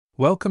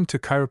Welcome to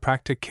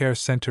Chiropractic Care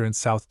Center in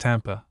South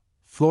Tampa,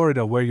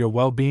 Florida, where your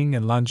well-being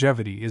and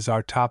longevity is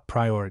our top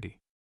priority.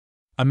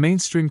 A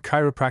mainstream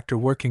chiropractor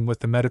working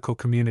with the medical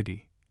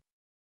community.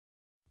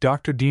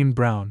 Dr. Dean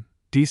Brown,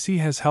 DC,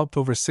 has helped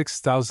over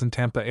 6,000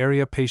 Tampa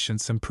area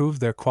patients improve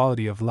their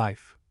quality of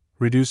life,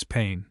 reduce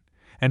pain,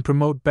 and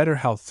promote better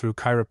health through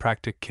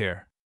chiropractic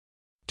care.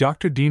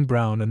 Dr. Dean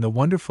Brown and the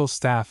wonderful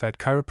staff at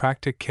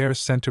Chiropractic Care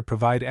Center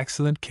provide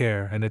excellent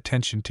care and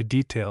attention to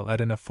detail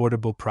at an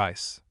affordable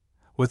price,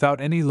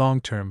 without any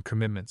long-term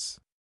commitments.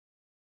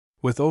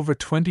 With over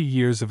 20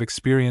 years of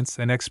experience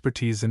and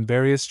expertise in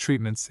various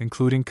treatments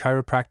including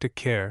chiropractic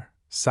care,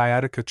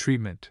 sciatica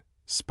treatment,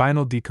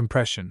 spinal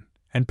decompression,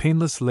 and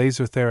painless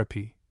laser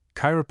therapy,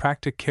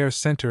 Chiropractic Care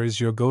Center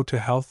is your go-to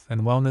health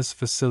and wellness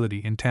facility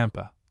in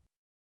Tampa,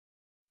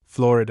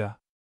 Florida.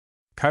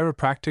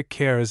 Chiropractic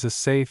care is a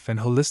safe and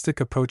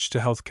holistic approach to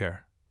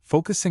healthcare,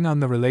 focusing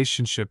on the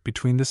relationship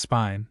between the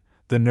spine,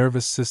 the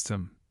nervous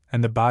system,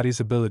 and the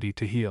body's ability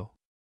to heal.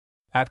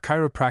 At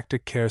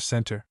Chiropractic Care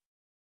Center,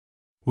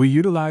 we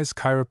utilize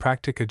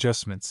chiropractic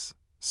adjustments,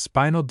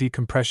 spinal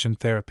decompression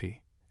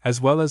therapy, as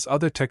well as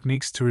other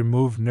techniques to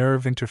remove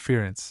nerve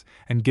interference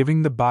and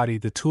giving the body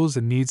the tools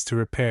it needs to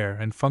repair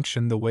and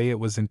function the way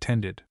it was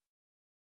intended.